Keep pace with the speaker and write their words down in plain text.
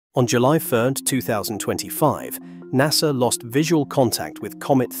On July 3, 2025, NASA lost visual contact with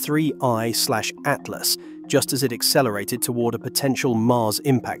Comet 3I/Atlas just as it accelerated toward a potential Mars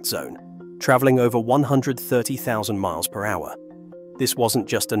impact zone, traveling over 130,000 miles per hour. This wasn't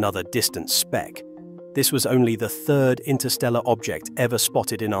just another distant speck. This was only the third interstellar object ever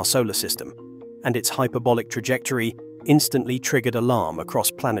spotted in our solar system, and its hyperbolic trajectory instantly triggered alarm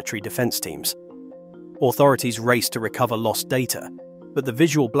across planetary defense teams. Authorities raced to recover lost data, but the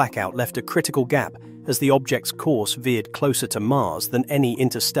visual blackout left a critical gap as the object's course veered closer to Mars than any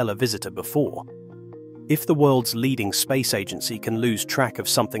interstellar visitor before. If the world's leading space agency can lose track of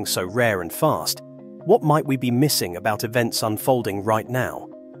something so rare and fast, what might we be missing about events unfolding right now?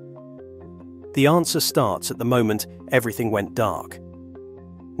 The answer starts at the moment everything went dark.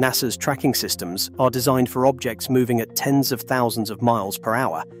 NASA's tracking systems are designed for objects moving at tens of thousands of miles per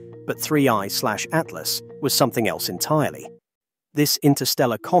hour, but 3I/Atlas was something else entirely. This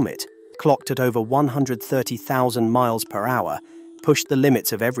interstellar comet, clocked at over 130,000 miles per hour, pushed the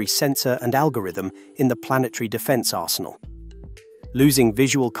limits of every sensor and algorithm in the planetary defense arsenal. Losing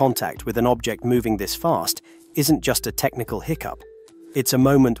visual contact with an object moving this fast isn't just a technical hiccup. It's a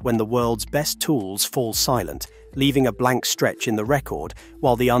moment when the world's best tools fall silent, leaving a blank stretch in the record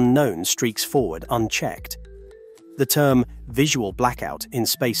while the unknown streaks forward unchecked. The term visual blackout in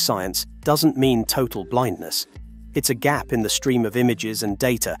space science doesn't mean total blindness. It's a gap in the stream of images and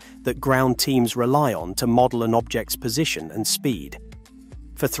data that ground teams rely on to model an object's position and speed.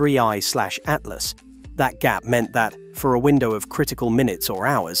 For 3I/Atlas, that gap meant that, for a window of critical minutes or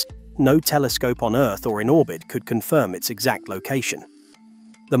hours, no telescope on Earth or in orbit could confirm its exact location.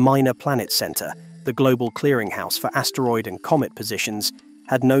 The Minor Planet Center, the global clearinghouse for asteroid and comet positions,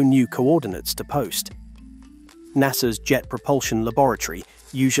 had no new coordinates to post. NASA's Jet Propulsion Laboratory,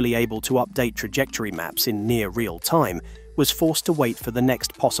 usually able to update trajectory maps in near real time, was forced to wait for the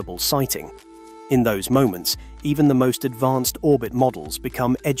next possible sighting. In those moments, even the most advanced orbit models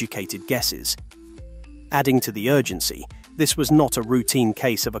become educated guesses. Adding to the urgency, this was not a routine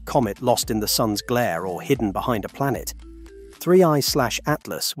case of a comet lost in the sun's glare or hidden behind a planet.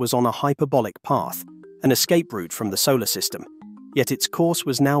 3I/Atlas was on a hyperbolic path, an escape route from the solar system, yet its course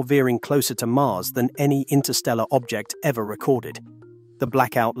was now veering closer to Mars than any interstellar object ever recorded. The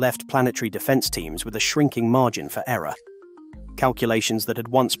blackout left planetary defense teams with a shrinking margin for error. Calculations that had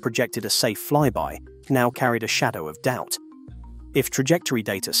once projected a safe flyby now carried a shadow of doubt. If trajectory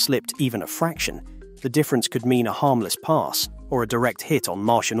data slipped even a fraction, the difference could mean a harmless pass, or a direct hit on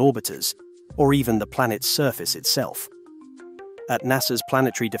Martian orbiters, or even the planet's surface itself. At NASA's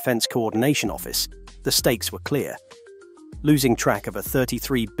Planetary Defense Coordination Office, the stakes were clear. Losing track of a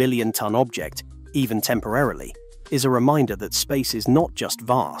 33 billion-ton object, even temporarily, is a reminder that space is not just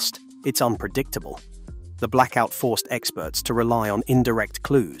vast, it's unpredictable. The blackout forced experts to rely on indirect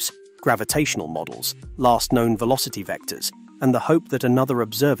clues, gravitational models, last known velocity vectors, and the hope that another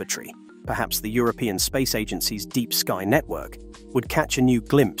observatory, perhaps the European Space Agency's Deep Sky Network, would catch a new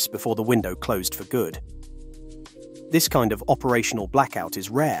glimpse before the window closed for good. This kind of operational blackout is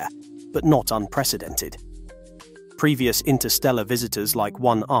rare, but not unprecedented. Previous interstellar visitors like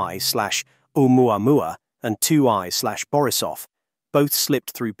 1I/Oumuamua and 2I/Borisov both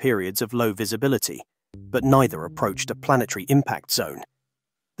slipped through periods of low visibility, but neither approached a planetary impact zone.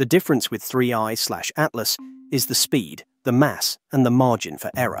 The difference with 3I/Atlas is the speed, the mass, and the margin for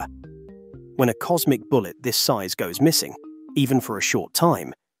error. When a cosmic bullet this size goes missing, even for a short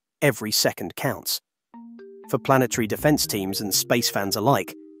time, every second counts. For planetary defense teams and space fans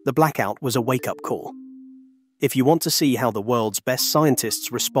alike, the blackout was a wake-up call. If you want to see how the world's best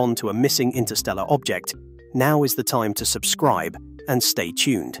scientists respond to a missing interstellar object, now is the time to subscribe and stay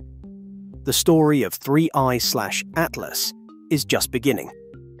tuned. The story of 3I/Atlas is just beginning.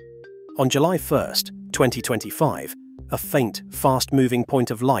 On July 1, 2025, a faint, fast-moving point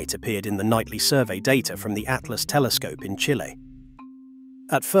of light appeared in the nightly survey data from the Atlas telescope in Chile.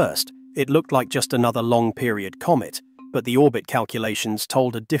 At first, it looked like just another long-period comet, but the orbit calculations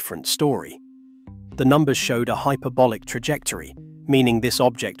told a different story. The numbers showed a hyperbolic trajectory, meaning this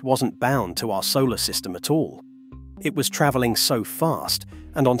object wasn't bound to our solar system at all. It was traveling so fast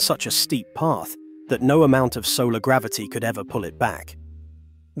and on such a steep path that no amount of solar gravity could ever pull it back.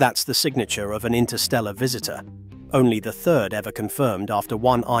 That's the signature of an interstellar visitor, only the third ever confirmed after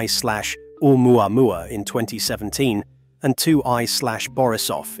 1I/Oumuamua in 2017 and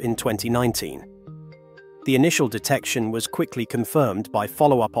 2I/Borisov in 2019. The initial detection was quickly confirmed by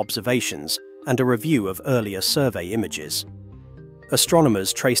follow-up observations and a review of earlier survey images.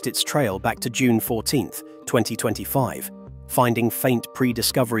 Astronomers traced its trail back to June 14, 2025, finding faint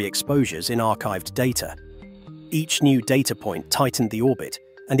pre-discovery exposures in archived data. Each new data point tightened the orbit,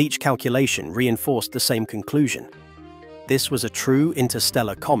 and each calculation reinforced the same conclusion. This was a true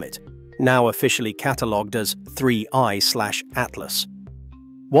interstellar comet, now officially catalogued as 3I/Atlas.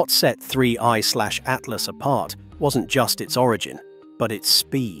 What set 3I/Atlas apart wasn't just its origin, but its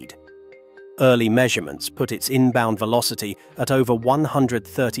speed. Early measurements put its inbound velocity at over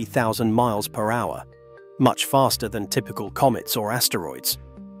 130,000 miles per hour, much faster than typical comets or asteroids.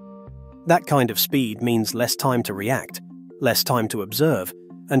 That kind of speed means less time to react, less time to observe,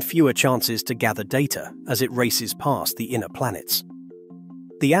 and fewer chances to gather data as it races past the inner planets.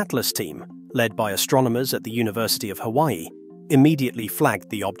 The Atlas team, led by astronomers at the University of Hawaii, immediately flagged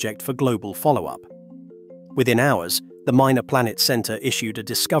the object for global follow-up. Within hours, the Minor Planet Center issued a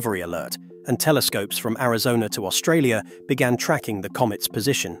discovery alert, and telescopes from Arizona to Australia began tracking the comet's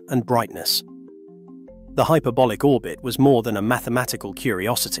position and brightness. The hyperbolic orbit was more than a mathematical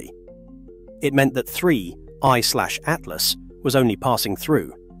curiosity. It meant that 3I/Atlas was only passing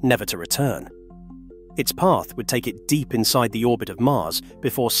through, never to return. Its path would take it deep inside the orbit of Mars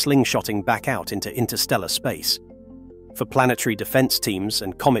before slingshotting back out into interstellar space. For planetary defense teams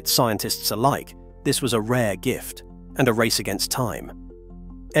and comet scientists alike, this was a rare gift and a race against time.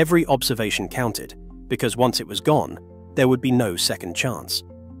 Every observation counted, because once it was gone, there would be no second chance.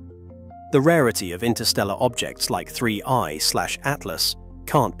 The rarity of interstellar objects like 3I/Atlas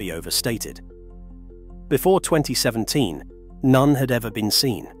can't be overstated. Before 2017, none had ever been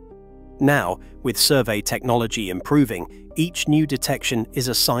seen. Now, with survey technology improving, each new detection is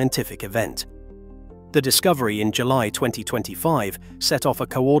a scientific event. The discovery in July 2025 set off a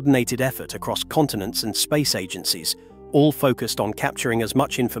coordinated effort across continents and space agencies, all focused on capturing as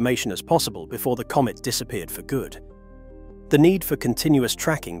much information as possible before the comet disappeared for good. The need for continuous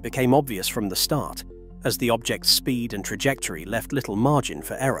tracking became obvious from the start, as the object's speed and trajectory left little margin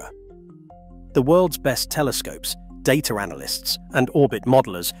for error. The world's best telescopes, data analysts, and orbit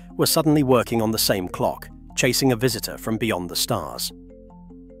modelers were suddenly working on the same clock, chasing a visitor from beyond the stars.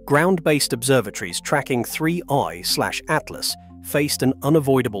 Ground-based observatories tracking 3I/Atlas faced an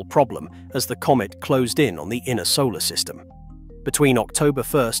unavoidable problem as the comet closed in on the inner solar system. Between October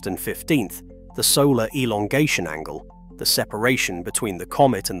 1st and 15th, the solar elongation angle, the separation between the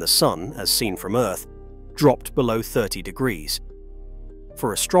comet and the Sun as seen from Earth, dropped below 30 degrees.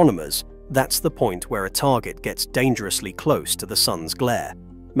 For astronomers, that's the point where a target gets dangerously close to the Sun's glare,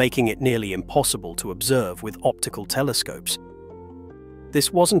 making it nearly impossible to observe with optical telescopes.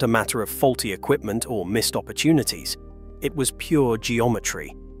 This wasn't a matter of faulty equipment or missed opportunities. It was pure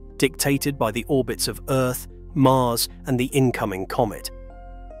geometry, dictated by the orbits of Earth, Mars, and the incoming comet.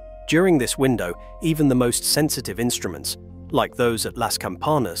 During this window, even the most sensitive instruments, like those at Las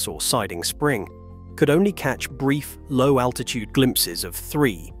Campanas or Siding Spring, could only catch brief, low-altitude glimpses of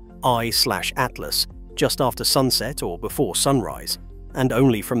 3I/Atlas just after sunset or before sunrise, and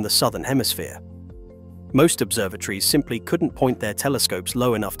only from the southern hemisphere. Most observatories simply couldn't point their telescopes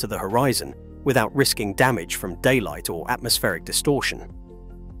low enough to the horizon without risking damage from daylight or atmospheric distortion.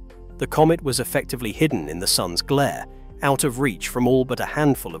 The comet was effectively hidden in the Sun's glare, out of reach from all but a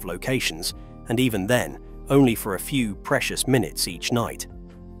handful of locations, and even then, only for a few precious minutes each night.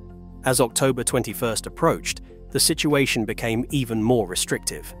 As October 21st approached, the situation became even more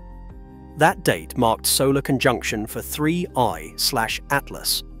restrictive. That date marked solar conjunction for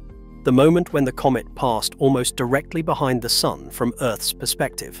 3I/Atlas, the moment when the comet passed almost directly behind the Sun from Earth's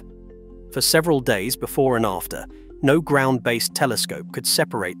perspective. For several days before and after, no ground-based telescope could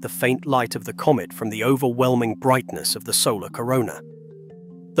separate the faint light of the comet from the overwhelming brightness of the solar corona.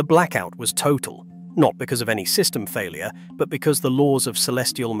 The blackout was total, not because of any system failure, but because the laws of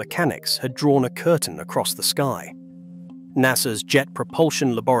celestial mechanics had drawn a curtain across the sky. NASA's Jet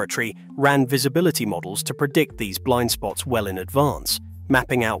Propulsion Laboratory ran visibility models to predict these blind spots well in advance,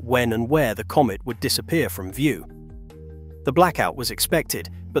 mapping out when and where the comet would disappear from view. The blackout was expected,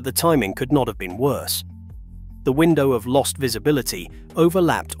 but the timing could not have been worse. The window of lost visibility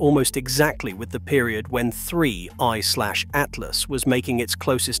overlapped almost exactly with the period when 3I/Atlas was making its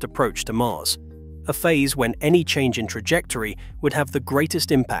closest approach to Mars, a phase when any change in trajectory would have the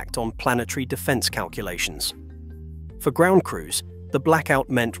greatest impact on planetary defense calculations. For ground crews, the blackout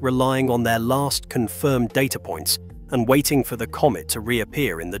meant relying on their last confirmed data points and waiting for the comet to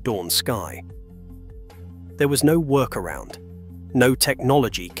reappear in the dawn sky. There was no workaround, no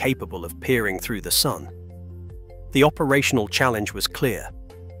technology capable of peering through the Sun. The operational challenge was clear.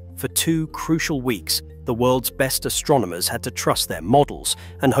 For 2 crucial weeks, the world's best astronomers had to trust their models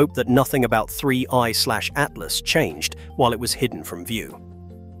and hope that nothing about 3I/Atlas changed while it was hidden from view.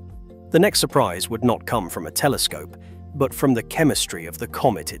 The next surprise would not come from a telescope, but from the chemistry of the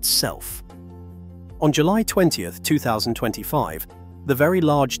comet itself. On July 20, 2025, The Very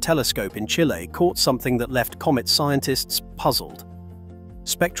Large Telescope in Chile caught something that left comet scientists puzzled.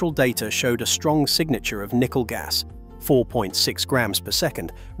 Spectral data showed a strong signature of nickel gas, 4.6 grams per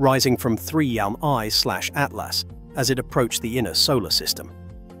second, rising from 3I/Atlas as it approached the inner solar system.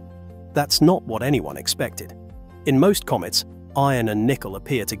 That's not what anyone expected. In most comets, iron and nickel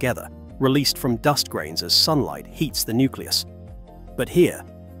appear together, released from dust grains as sunlight heats the nucleus. But here,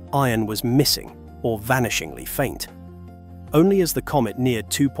 iron was missing or vanishingly faint. Only as the comet neared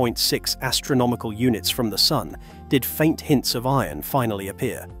 2.6 astronomical units from the Sun did faint hints of iron finally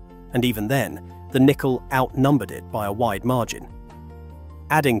appear, and even then, the nickel outnumbered it by a wide margin.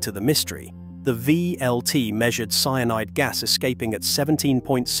 Adding to the mystery, the VLT measured cyanide gas escaping at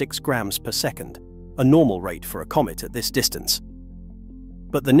 17.6 grams per second, a normal rate for a comet at this distance.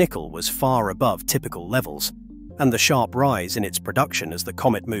 But the nickel was far above typical levels, and the sharp rise in its production as the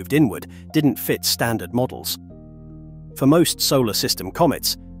comet moved inward didn't fit standard models. For most solar system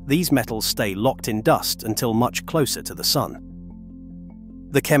comets, these metals stay locked in dust until much closer to the Sun.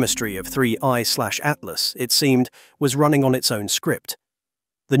 The chemistry of 3I/Atlas, it seemed, was running on its own script.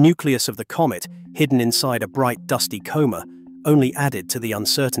 The nucleus of the comet, hidden inside a bright dusty coma, only added to the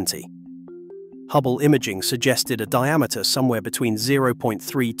uncertainty. Hubble imaging suggested a diameter somewhere between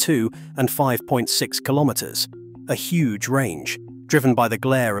 0.32 and 5.6 kilometers, a huge range, driven by the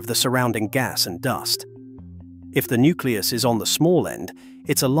glare of the surrounding gas and dust. If the nucleus is on the small end,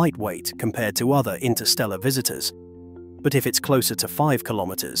 it's a lightweight compared to other interstellar visitors. But if it's closer to 5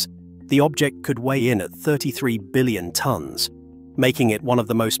 kilometers, the object could weigh in at 33 billion tons, making it one of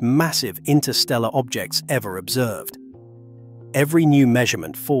the most massive interstellar objects ever observed. Every new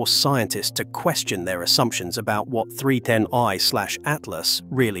measurement forced scientists to question their assumptions about what 310I/Atlas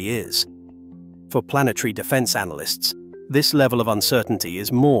really is. For planetary defense analysts, this level of uncertainty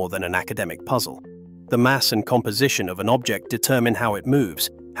is more than an academic puzzle. The mass and composition of an object determine how it moves,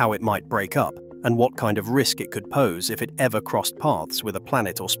 how it might break up, and what kind of risk it could pose if it ever crossed paths with a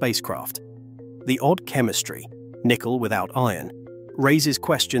planet or spacecraft. The odd chemistry, nickel without iron, raises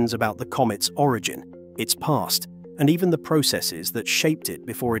questions about the comet's origin, its past, and even the processes that shaped it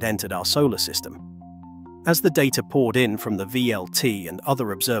before it entered our solar system. As the data poured in from the VLT and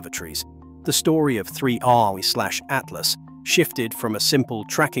other observatories, the story of 3I/Atlas shifted from a simple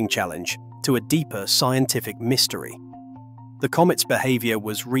tracking challenge to a deeper scientific mystery. The comet's behavior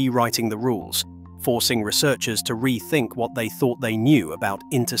was rewriting the rules, forcing researchers to rethink what they thought they knew about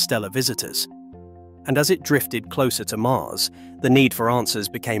interstellar visitors. And as it drifted closer to Mars, the need for answers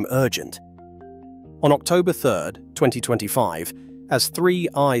became urgent. On October 3, 2025, as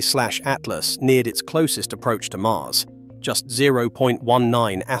 3I/Atlas neared its closest approach to Mars, just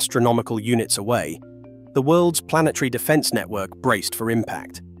 0.19 astronomical units away, the world's planetary defense network braced for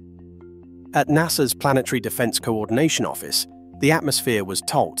impact. At NASA's Planetary Defense Coordination Office, the atmosphere was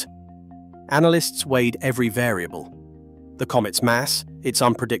taut. Analysts weighed every variable: the comet's mass, its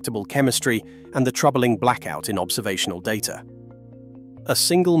unpredictable chemistry, and the troubling blackout in observational data. A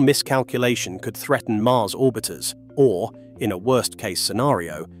single miscalculation could threaten Mars orbiters, or, in a worst-case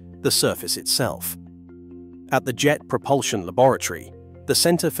scenario, the surface itself. At the Jet Propulsion Laboratory, the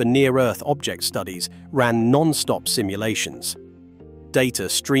Center for Near-Earth Object Studies ran non-stop simulations. Data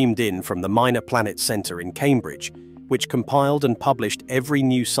streamed in from the Minor Planets Center in Cambridge, which compiled and published every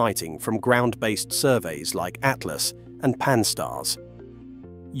new sighting from ground-based surveys like ATLAS and PanSTARRS.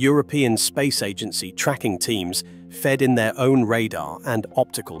 European Space Agency tracking teams fed in their own radar and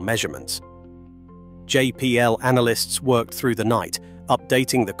optical measurements. JPL analysts worked through the night,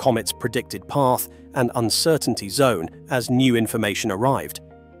 updating the comet's predicted path and uncertainty zone as new information arrived,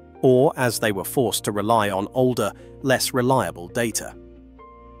 or as they were forced to rely on older, less reliable data.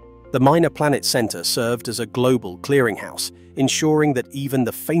 The Minor Planet Center served as a global clearinghouse, ensuring that even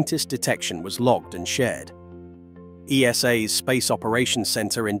the faintest detection was logged and shared. ESA's Space Operations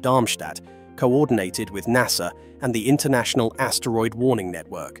Center in Darmstadt coordinated with NASA and the International Asteroid Warning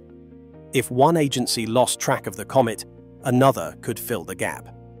Network. If one agency lost track of the comet, another could fill the gap.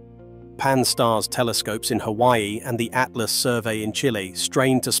 PanSTARRS telescopes in Hawaii and the ATLAS survey in Chile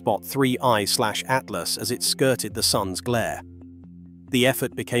strained to spot 3I/Atlas as it skirted the sun's glare. The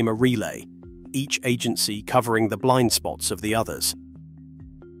effort became a relay, each agency covering the blind spots of the others.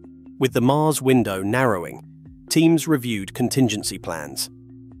 With the Mars window narrowing, teams reviewed contingency plans.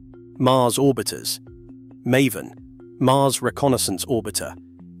 Mars orbiters, MAVEN, Mars Reconnaissance Orbiter,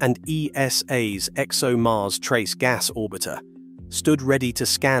 and ESA's ExoMars Trace Gas Orbiter stood ready to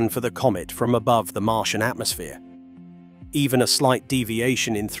scan for the comet from above the Martian atmosphere. Even a slight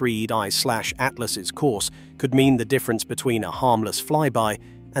deviation in 3I/Atlas's course could mean the difference between a harmless flyby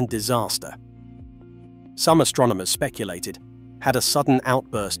and disaster. Some astronomers speculated, Had a sudden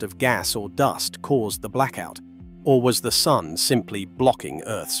outburst of gas or dust caused the blackout, or was the sun simply blocking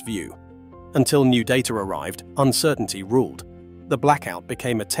Earth's view? Until new data arrived, uncertainty ruled. The blackout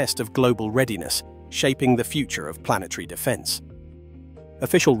became a test of global readiness, shaping the future of planetary defense.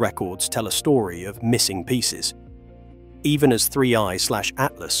 Official records tell a story of missing pieces. Even as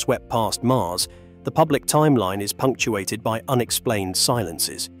 3I/Atlas swept past Mars, the public timeline is punctuated by unexplained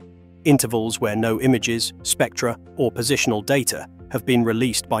silences. Intervals where no images, spectra, or positional data have been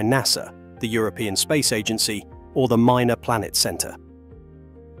released by NASA, the European Space Agency, or the Minor Planet Center.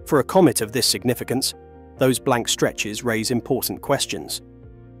 For a comet of this significance, those blank stretches raise important questions.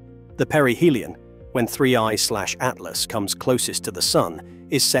 The perihelion, when 3I/Atlas comes closest to the Sun,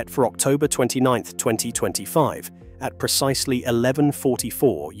 is set for October 29, 2025, at precisely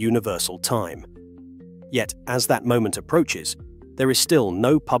 11:44 Universal Time. Yet, as that moment approaches, there is still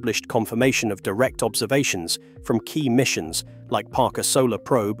no published confirmation of direct observations from key missions like Parker Solar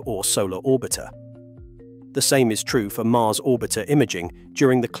Probe or Solar Orbiter. The same is true for Mars Orbiter imaging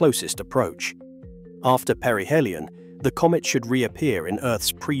during the closest approach. After perihelion, the comet should reappear in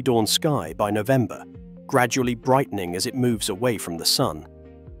Earth's pre-dawn sky by November, gradually brightening as it moves away from the Sun.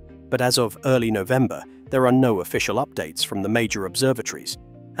 But as of early November, there are no official updates from the major observatories,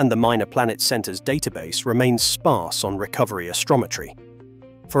 and the Minor Planet Center's database remains sparse on recovery astrometry.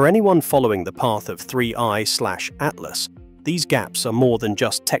 For anyone following the path of 3I/Atlas, these gaps are more than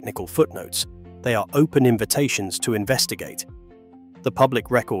just technical footnotes. They are open invitations to investigate. The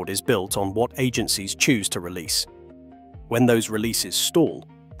public record is built on what agencies choose to release. When those releases stall,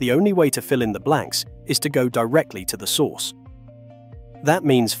 the only way to fill in the blanks is to go directly to the source. That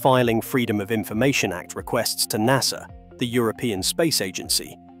means filing Freedom of Information Act requests to NASA, the European Space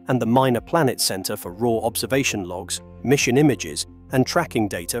Agency, and the Minor Planet Center for raw observation logs, mission images, and tracking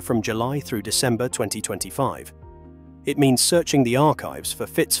data from July through December 2025. It means searching the archives for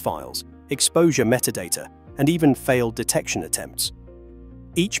FITS files, exposure metadata, and even failed detection attempts.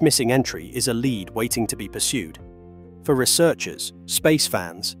 Each missing entry is a lead waiting to be pursued. For researchers, space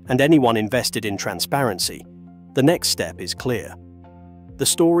fans, and anyone invested in transparency, the next step is clear. The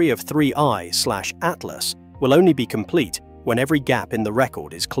story of 3I/Atlas will only be complete when every gap in the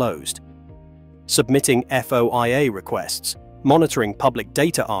record is closed. Submitting FOIA requests, monitoring public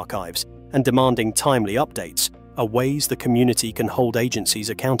data archives, and demanding timely updates are ways the community can hold agencies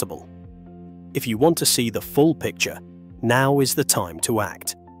accountable. If you want to see the full picture, now is the time to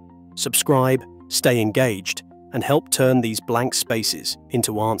act. Subscribe, stay engaged, and help turn these blank spaces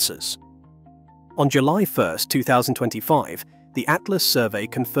into answers. On July 1, 2025, the Atlas survey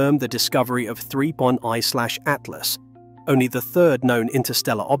confirmed the discovery of 3I/Atlas, only the third known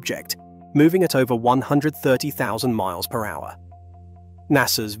interstellar object, moving at over 130,000 miles per hour.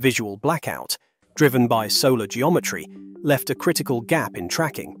 NASA's visual blackout, driven by solar geometry, left a critical gap in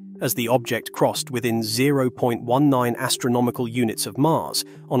tracking as the object crossed within 0.19 astronomical units of Mars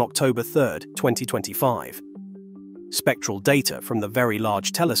on October 3, 2025. Spectral data from the Very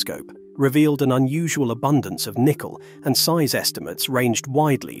Large Telescope revealed an unusual abundance of nickel, and size estimates ranged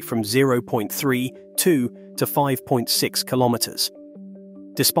widely from 0.32 to 5.6 kilometers.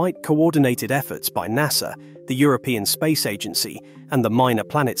 Despite coordinated efforts by NASA, the European Space Agency, and the Minor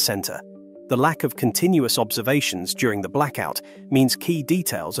Planet Center, the lack of continuous observations during the blackout means key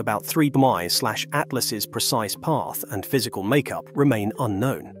details about 3I/Atlas's precise path and physical makeup remain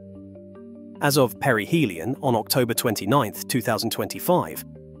unknown. As of perihelion on October 29, 2025,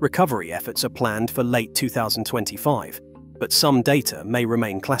 recovery efforts are planned for late 2025, but some data may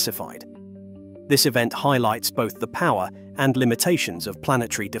remain classified. This event highlights both the power and limitations of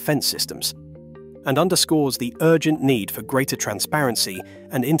planetary defense systems, and underscores the urgent need for greater transparency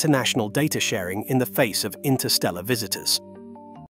and international data sharing in the face of interstellar visitors.